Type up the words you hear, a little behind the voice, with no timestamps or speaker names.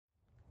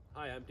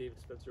Hi, I'm David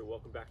Spencer.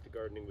 Welcome back to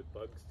Gardening with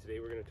Bugs. Today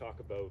we're going to talk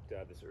about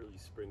this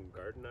early spring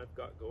garden I've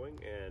got going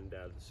and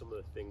some of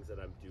the things that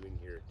I'm doing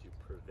here to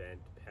prevent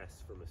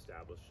pests from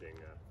establishing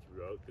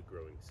throughout the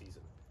growing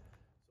season.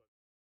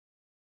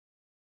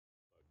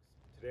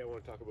 Today I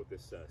want to talk about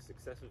this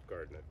successive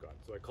garden I've got.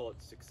 So I call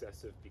it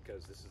successive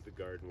because this is the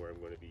garden where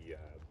I'm going to be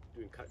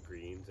doing cut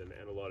greens, and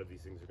a lot of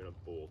these things are going to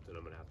bolt and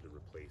I'm going to have to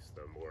replace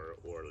them, or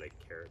like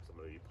carrots, I'm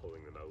going to be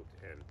pulling them out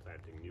and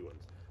planting new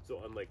ones. So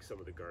unlike some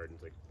of the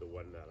gardens, like the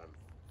one that I'm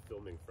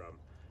filming from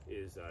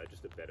is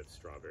just a bed of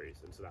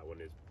strawberries, and so that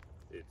one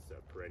it's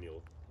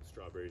perennial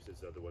strawberries. As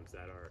the other ones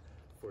that are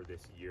for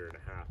this year and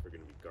a half are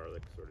going to be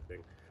garlic sort of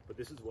thing. But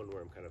this is one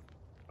where I'm kind of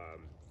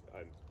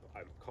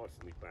I'm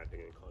constantly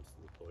planting and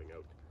constantly pulling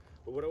out.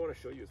 But what I want to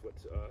show you is what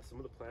some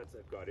of the plants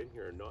I've got in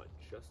here are not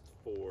just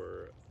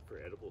for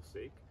edible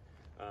sake.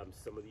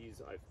 Some of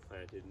these I've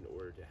planted in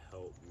order to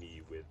help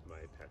me with my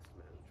pest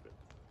management.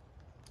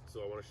 So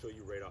I want to show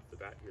you right off the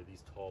bat here,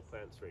 these tall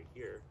plants right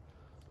here.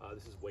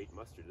 This is white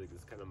mustard, like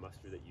this kind of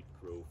mustard that you'd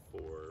grow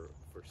for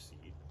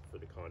seed,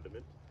 for the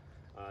condiment.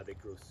 They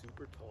grow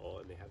super tall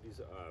and they have these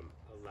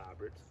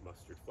elaborate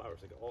mustard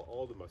flowers. Like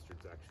all the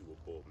mustards actually will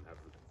bolt and have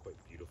quite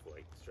beautiful,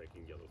 like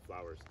striking yellow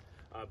flowers.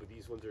 But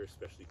these ones are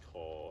especially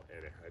tall,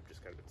 and I've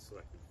just kind of been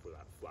selected for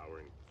that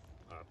flowering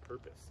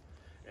purpose.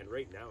 And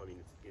right now, I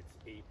mean, it's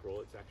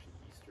April, it's actually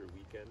Easter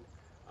weekend.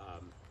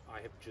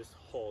 I have just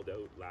hauled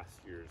out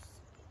last year's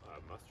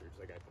mustards.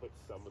 Like I put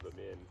some of them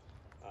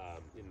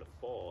in the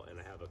fall,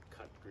 and I have a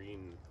cut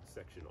green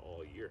section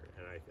all year.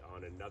 And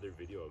on another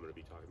video, I'm going to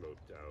be talking about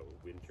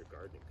winter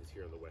gardening, because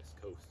here on the West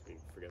Coast, I mean,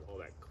 forget all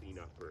that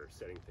cleanup or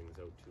setting things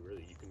out too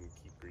early. You can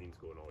keep greens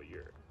going all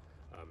year,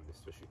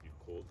 especially if you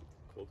cold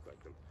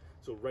collect them.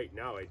 So right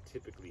now, I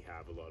typically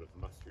have a lot of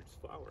mustards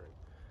flowering,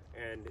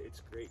 and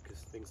it's great because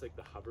things like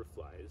the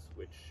hoverflies,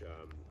 which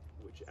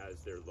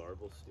as their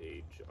larval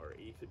stage are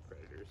aphid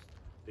predators,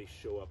 they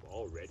show up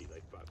already,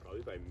 like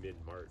probably by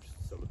mid-March.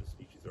 Some of the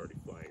species are already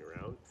flying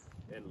around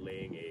and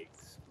laying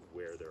eggs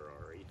where there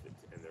are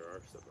aphids, and there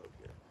are some out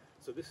here.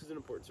 So this is an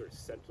important sort of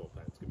sentinel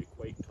plant. It's going to be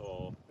quite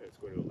tall, and it's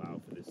going to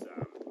allow for this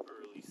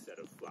early set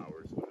of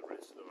flowers when the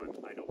rest of them,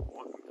 I don't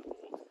want them to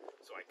bolt,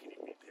 so I can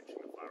even be pinching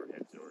the flower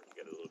heads in order to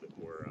get a little bit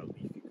more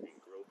leafy green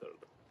growth out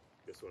of them.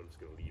 This one I'm just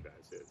going to leave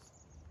as is.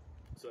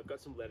 So I've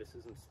got some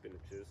lettuces and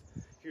spinaches.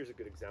 Here's a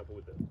good example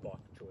with the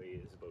bok choy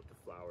is about to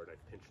flower, and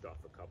I've pinched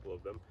off a couple of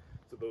them.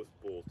 So those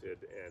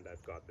bolted, and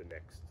I've got the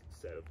next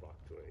set of bok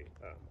choy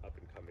up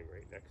and coming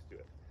right next to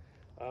it.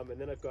 And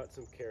then I've got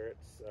some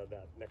carrots,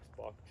 that next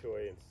bok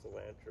choy, and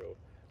cilantro.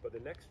 But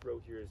the next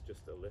row here is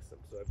just alyssum.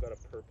 So I've got a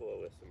purple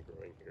alyssum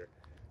growing here.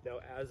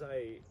 Now, as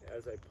I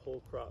pull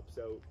crops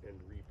out and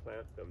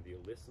replant them, the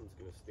alyssum's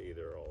going to stay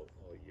there all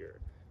year.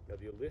 Now,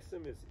 the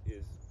alyssum is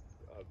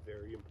a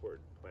very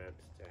important plant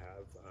to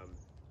have.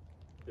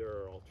 There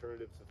are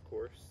alternatives, of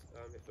course,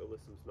 if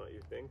alyssum's not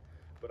your thing,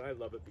 but I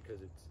love it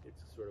because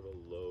it's sort of a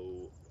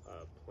low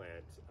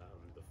plant.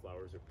 The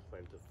flowers are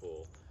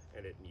plentiful,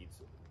 and it needs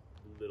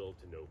little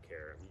to no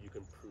care. I mean, you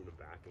can prune them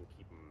back and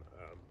keep them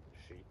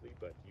shapely,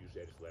 but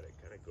usually I just let it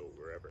kind of go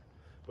wherever.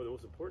 But the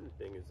most important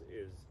thing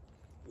is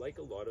like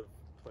a lot of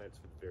plants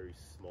with very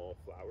small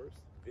flowers,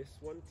 this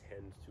one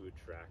tends to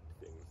attract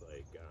things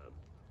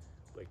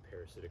like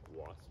parasitic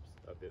wasps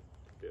a bit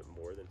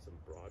more than some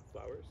broad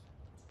flowers.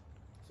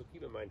 So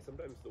keep in mind,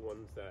 sometimes the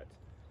ones that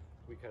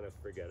we kind of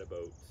forget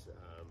about,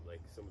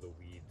 like some of the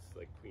weeds,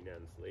 like Queen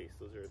Anne's lace,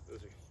 those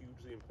are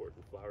hugely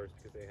important flowers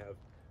because they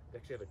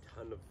actually have a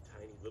ton of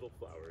tiny little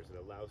flowers, and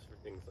allows for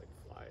things like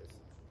flies.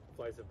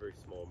 Flies have very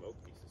small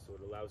mouthpieces, so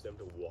it allows them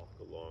to walk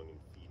along and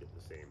feed at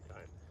the same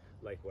time.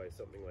 Likewise,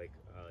 something like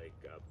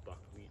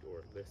buckwheat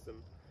or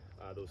alyssum,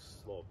 those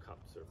small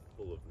cups are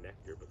full of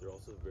nectar, but they're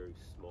also very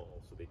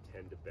small, so they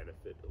tend to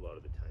benefit a lot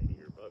of the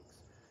tinier bugs.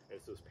 And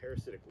it's those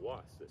parasitic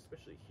wasps,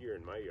 especially here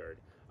in my yard.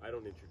 I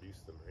don't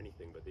introduce them or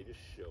anything, but they just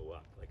show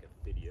up, like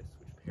aphidius,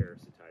 which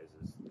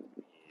parasitizes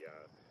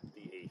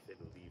the aphid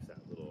and leaves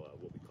that little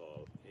what we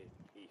call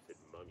aphid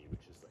mummy,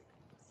 which is like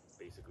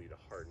basically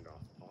the hardened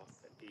off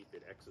an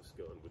aphid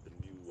exoskeleton with the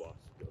new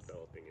wasp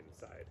developing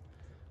inside.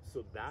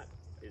 So that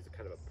is a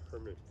kind of a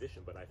permanent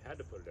addition, but I've had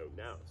to put it out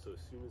now. So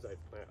as soon as I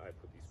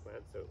put these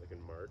plants out, like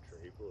in March or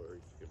April, or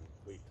you can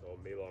wait till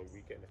May long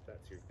weekend if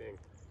that's your thing.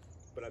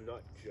 But I'm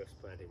not just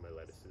planting my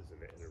lettuces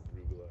and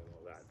arugula and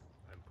all that.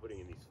 I'm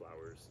putting in these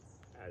flowers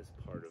as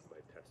part of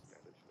my pest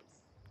management.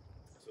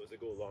 So as I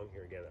go along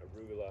here again,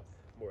 arugula,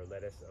 more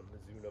lettuce, a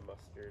Mizuna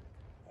mustard.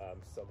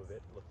 Some of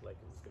it looked like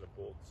it was going to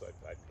bolt, so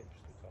I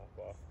pinched the top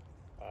off.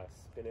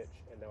 Spinach,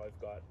 and now I've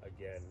got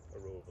again a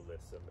row of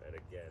alyssum, and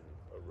again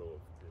a row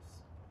of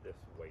this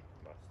white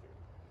mustard.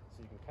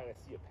 So you can kind of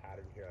see a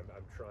pattern here.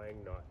 I'm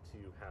trying not to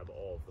have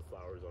all of the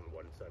flowers on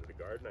one side of the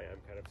garden. I am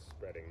kind of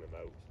spreading them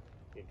out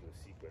into a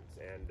sequence,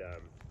 and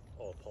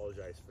I'll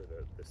apologize for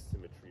the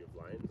symmetry of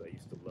lines. I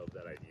used to love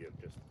that idea of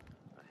just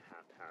a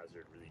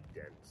haphazard, really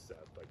dense,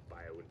 like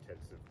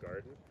bio-intensive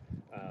garden,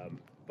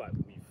 but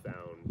we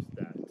found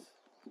that,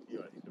 you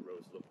know, I think the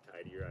rows look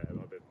tidier.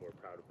 I'm a bit more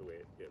proud of the way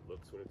it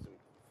looks when it's in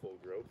full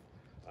growth,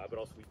 but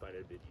also we find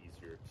it a bit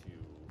easier to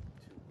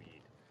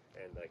weed.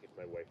 And like if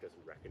my wife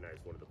doesn't recognize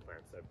one of the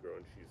plants I've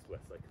grown, she's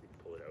less likely to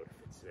pull it out if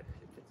it's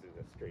in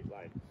a straight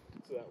line.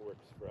 So that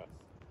works for us.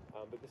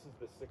 But this is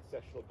the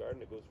successional garden.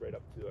 It goes right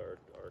up to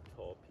our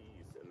tall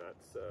peas, and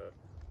that's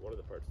one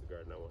of the parts of the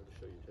garden I wanted to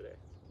show you today.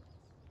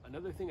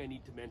 Another thing I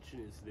need to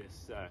mention is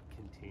this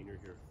container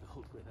here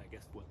filled with, I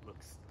guess, what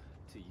looks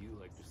to you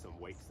like just some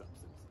white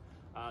substance.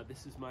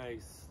 This is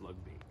my slug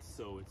bait.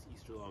 So it's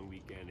Easter long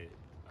weekend.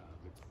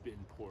 It's been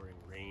pouring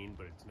rain,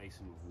 but it's nice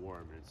and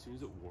warm. And as soon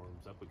as it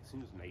warms up, like as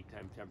soon as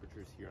nighttime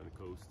temperatures here on the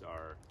coast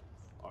are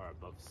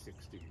above 6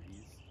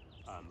 degrees,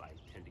 I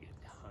tend to get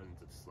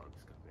tons of slugs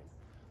coming.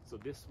 So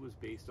this was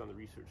based on the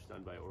research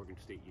done by Oregon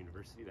State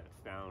University that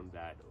found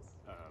that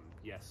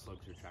yes,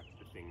 slugs are attracted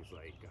to things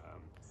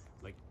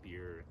like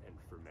beer and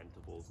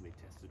fermentables, and they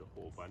tested a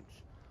whole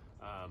bunch,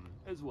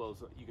 as well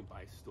as you can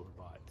buy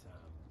store-bought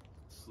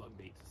slug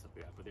baits and stuff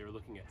like that. But they were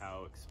looking at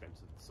how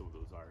expensive some of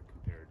those are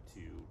compared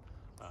to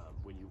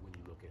when you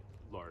look at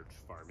large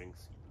farming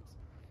schemes.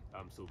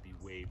 So it'd be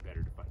way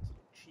better to find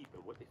something cheap.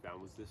 And what they found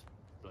was this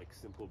like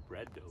simple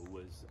bread dough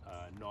was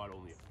not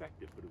only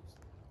effective, but it was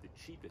the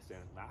cheapest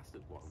and it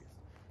lasted longest.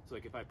 So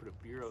like if I put a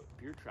beer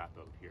trap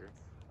out here,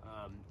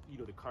 you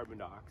know, the carbon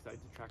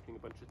dioxide's attracting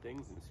a bunch of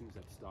things, and as soon as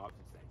that stops,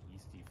 it's that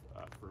yeasty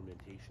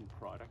fermentation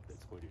product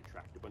that's going to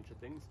attract a bunch of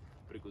things,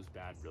 but it goes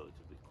bad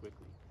relatively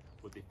quickly.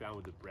 What they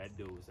found with the bread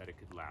dough is that it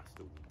could last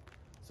a week.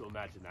 So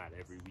imagine that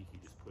every week you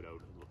just put out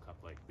a little cup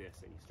like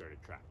this and you start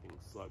attracting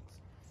slugs.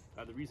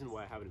 The reason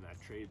why I have it in that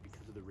tray is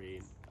because of the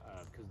rain.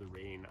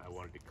 I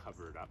wanted to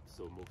cover it up,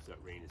 so most of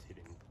that rain is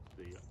hitting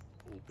the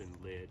open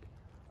lid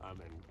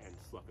and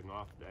sloughing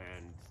off,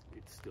 and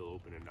it's still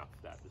open enough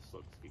that the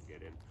slugs can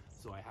get in.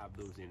 So I have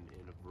those in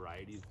a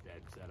variety of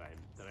beds that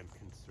I'm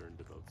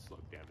concerned about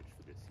slug damage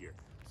for this year.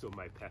 So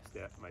my pest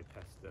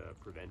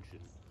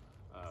prevention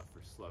for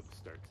slugs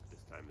starts at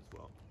this time as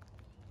well.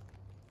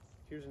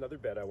 Here's another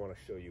bed I want to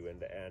show you,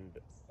 and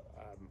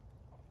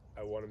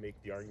I want to make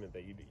the argument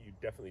that you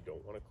definitely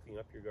don't want to clean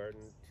up your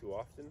garden too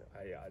often.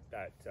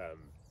 That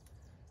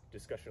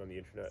discussion on the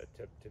internet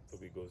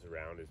typically goes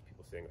around as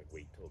people saying like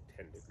wait till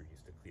 10 degrees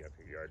to clean up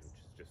your yard, which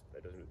is just,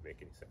 that doesn't really make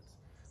any sense.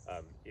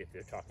 If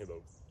they're talking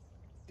about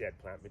dead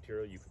plant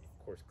material, you can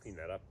of course clean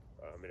that up,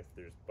 and if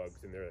there's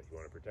bugs in there that you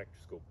want to protect,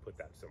 just go put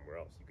that somewhere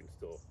else. You can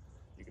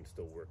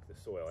still work the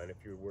soil. And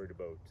if you're worried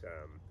about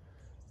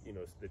you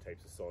know, the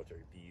types of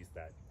solitary bees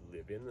that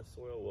live in the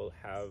soil, will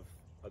have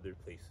other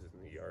places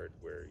in the yard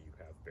where you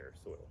have bare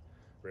soil,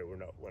 right?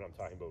 When I'm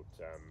talking about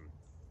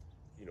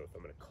you know, if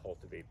I'm going to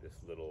cultivate this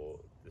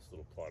little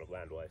plot of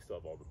land, well, I still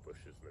have all the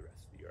bushes and the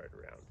rest of the yard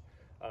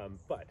around.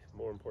 But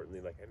more importantly,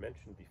 like I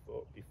mentioned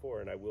before,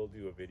 and I will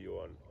do a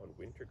video on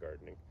winter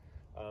gardening,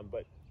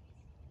 but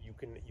you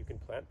can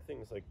plant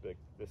things like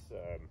this.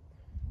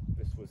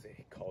 This was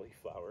a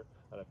cauliflower,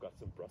 and I've got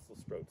some Brussels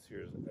sprouts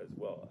here as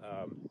well.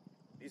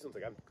 These ones,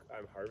 like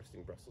I'm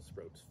harvesting Brussels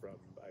sprouts from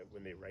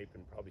when they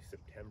ripen, probably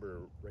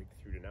September right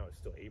through to now. It's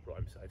still April.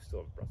 I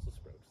still have Brussels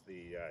sprouts.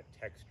 The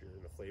texture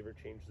and the flavor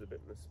changes a bit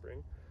in the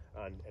spring,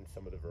 and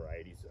some of the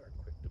varieties are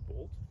quick to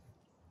bolt.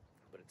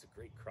 But it's a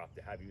great crop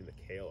to have. Even the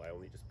kale, I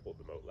only just pulled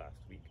them out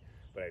last week,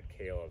 but I had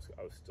kale.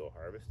 I was still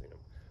harvesting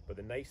them. But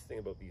the nice thing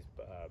about these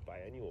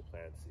biennial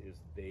plants is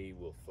they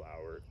will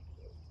flower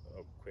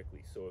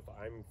quickly. So if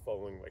I'm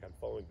following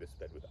this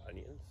bed with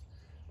onions.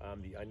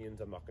 The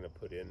onions I'm not going to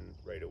put in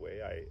right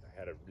away. I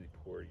had a really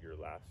poor year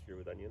last year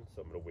with onions,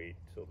 so I'm going to wait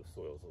till the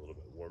soil's a little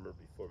bit warmer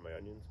before my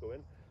onions go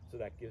in. So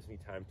that gives me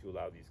time to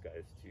allow these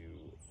guys to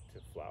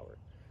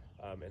flower.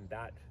 And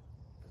that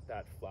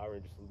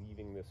flowering, just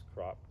leaving this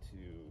crop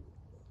to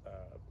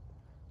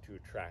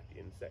attract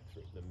insects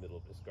right in the middle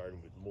of this garden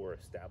with more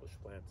established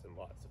plants and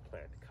lots of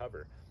plant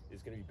cover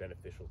is going to be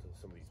beneficial to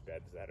some of these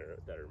beds that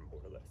are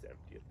more or less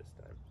empty at this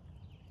time.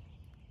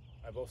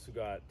 I've also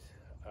got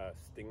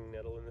stinging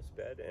nettle in this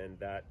bed, and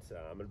that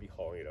I'm going to be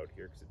hauling it out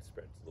here because it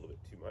spreads a little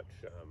bit too much.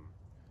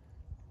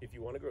 If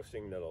you want to grow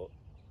stinging nettle,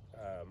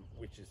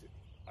 which is,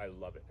 I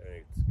love it,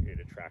 and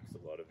it attracts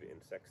a lot of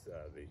insects.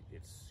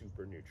 It's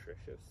super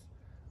nutritious,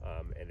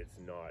 and it's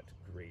not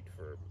great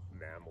for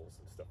mammals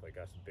and stuff like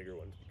us, bigger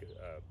ones, because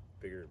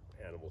bigger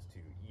animals to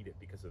eat it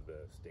because of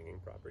the stinging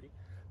property.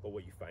 But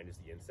what you find is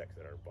the insects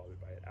that aren't bothered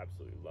by it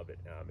absolutely love it,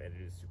 and it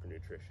is super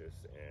nutritious,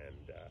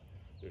 and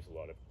there's a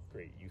lot of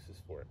great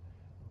uses for it.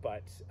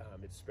 But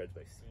it spreads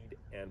by seed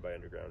and by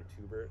underground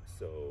tuber,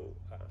 so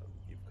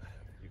if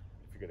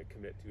you're going to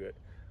commit to it,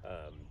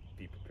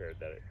 be prepared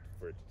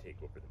for it to take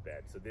over the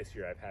bed. So this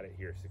year I've had it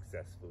here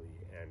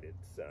successfully, and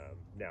it's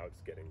now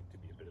it's getting to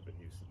be a bit of a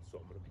nuisance, so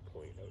I'm going to be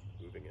pulling it out and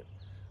moving it.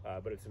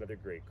 But it's another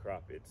great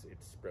crop. It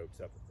sprouts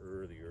up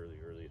early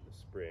in the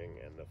spring,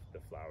 and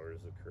the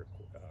flowers occur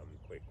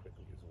quite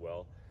quickly as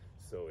well.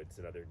 So it's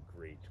another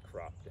great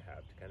crop to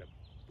have to kind of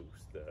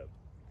boost the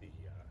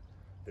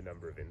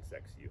number of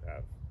insects you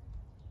have.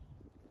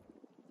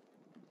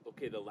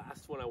 Okay, the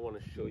last one I want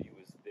to show you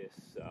is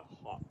this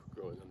hop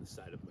growing on the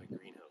side of my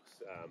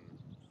greenhouse.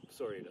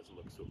 Sorry it doesn't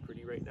look so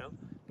pretty right now,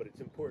 but it's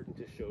important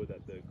to show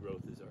that the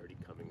growth is already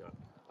coming up.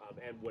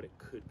 and what it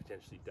could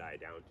potentially die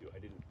down to. I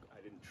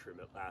didn't trim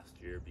it last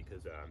year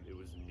because it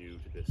was new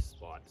to this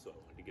spot, so I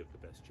wanted to give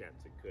it the best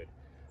chance it could.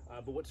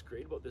 But what's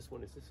great about this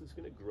one is this is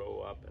going to grow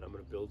up, and I'm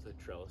going to build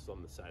a trellis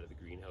on the side of the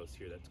greenhouse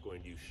here that's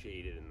going to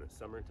shade it in the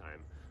summertime.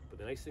 But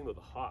the nice thing about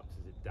the hops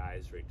is it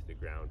dies right to the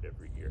ground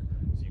every year,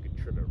 so you can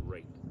trim it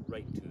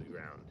right to the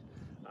ground,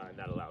 and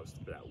that allows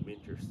for that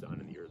winter sun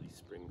and the early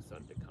spring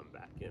sun to come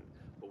back in.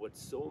 But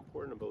what's so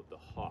important about the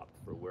hop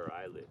for where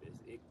I live is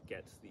it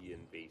gets the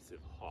invasive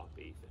hop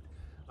aphid.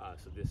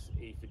 So this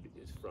aphid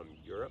is from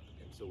Europe,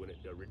 and so when it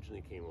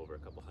originally came over a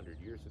couple hundred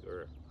years ago,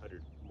 or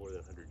more than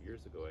 100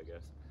 years ago, I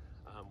guess,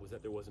 was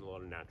that there wasn't a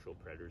lot of natural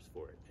predators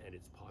for it, and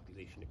its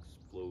population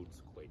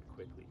explodes quite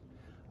quickly.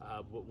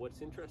 But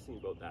what's interesting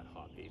about that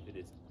hop aphid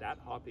is that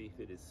hop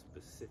aphid is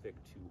specific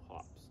to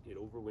hops. It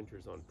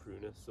overwinters on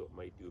prunus, so it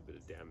might do a bit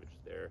of damage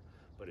there,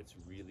 but it's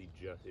really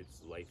just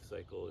its life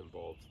cycle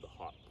involves the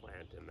hop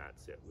plant, and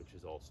that's it, which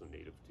is also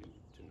native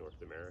to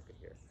North America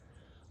here.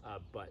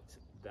 But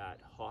that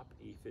hop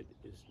aphid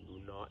is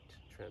not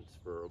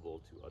transferable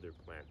to other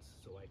plants,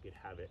 so I could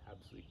have it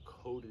absolutely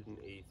coated in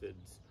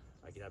aphids.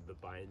 I could have the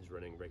vines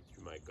running right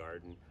through my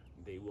garden.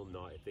 They will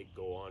not, if they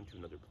go on to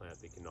another plant,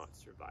 they cannot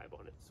survive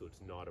on it, so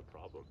it's not a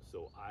problem.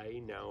 So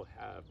I now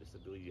have this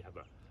ability to have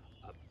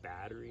a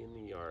battery in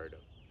the yard,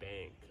 a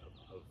bank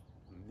of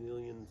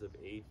millions of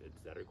aphids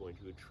that are going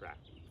to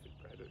attract aphid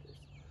predators.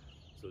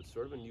 So it's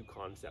sort of a new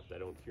concept. I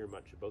don't hear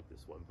much about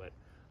this one, but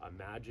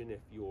imagine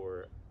if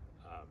your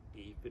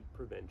aphid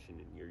prevention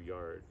in your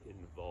yard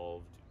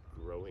involved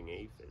growing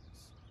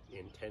aphids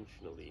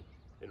intentionally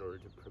in order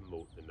to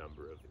promote the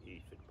number of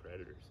aphid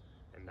predators.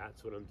 And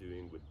that's what I'm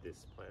doing with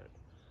this plant.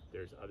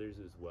 There's others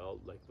as well,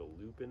 like the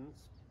lupins.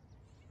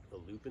 The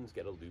lupins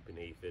get a lupin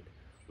aphid,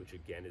 which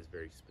again is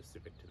very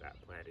specific to that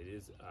plant. It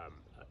is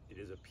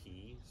a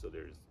pea, so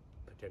there's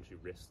potentially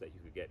risks that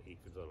you could get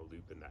aphids on a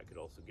lupin that could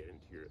also get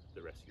into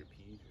the rest of your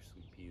peas, your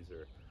sweet peas,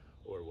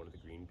 or one of the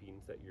green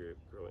beans that you're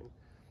growing.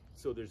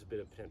 So there's a bit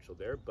of potential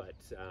there, but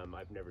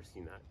I've never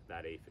seen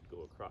that aphid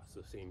go across.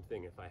 So same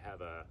thing, if I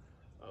have a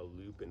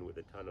lupin with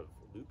a ton of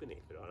lupin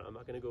aphid on it, I'm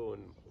not going to go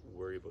and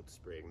worry about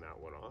spraying that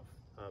one off.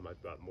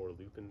 I've got more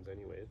lupins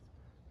anyways,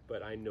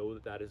 but I know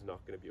that is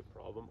not going to be a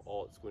problem.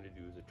 All it's going to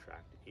do is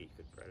attract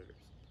aphid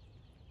predators.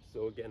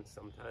 So again,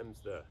 sometimes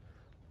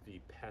the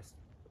pest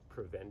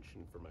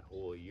prevention for my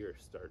whole year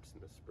starts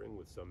in the spring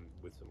with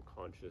some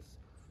conscious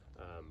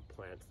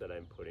plants that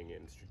I'm putting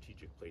in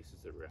strategic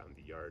places around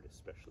the yard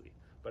especially.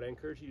 But I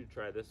encourage you to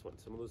try this one.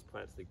 Some of those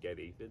plants that get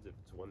aphids, if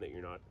it's one that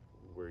you're not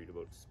worried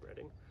about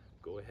spreading,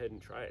 go ahead and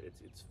try it.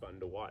 It's fun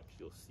to watch.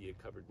 You'll see it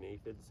covered in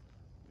aphids,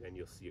 then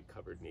you'll see it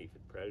covered in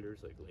aphid predators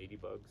like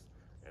ladybugs,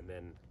 and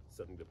then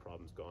suddenly the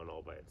problem's gone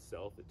all by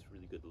itself. It's a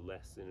really good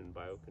lesson in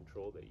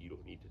biocontrol that you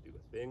don't need to do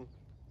a thing,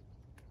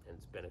 and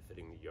it's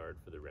benefiting the yard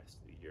for the rest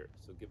of the year.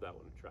 So give that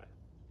one a try.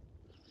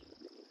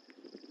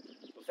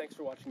 Well, thanks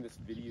for watching this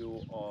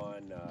video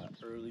on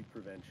early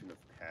prevention of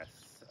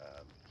pests.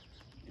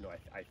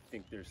 I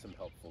think there's some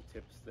helpful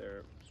tips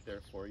there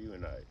for you,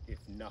 and if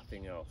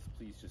nothing else,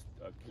 please just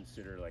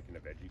consider, like in a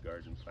veggie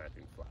garden,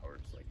 planting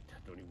flowers. Like,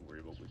 don't even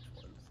worry about which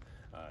ones.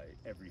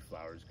 Every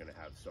flower is going to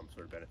have some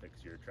sort of benefit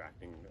because you're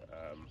attracting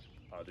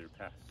other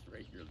pests,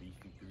 right? Your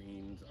leafy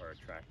greens are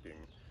attracting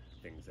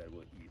things that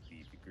will eat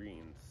leafy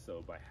greens.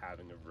 So by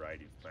having a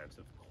variety of plants,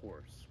 of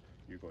course,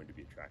 you're going to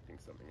be attracting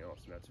something else,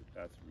 and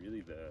that's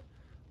really the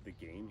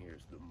game here.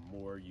 Is the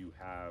more you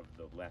have,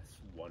 the less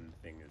one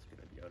thing is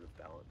going to be out of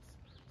balance.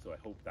 So I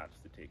hope that's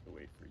the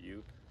takeaway for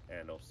you,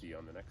 and I'll see you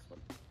on the next one.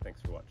 Thanks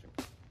for watching.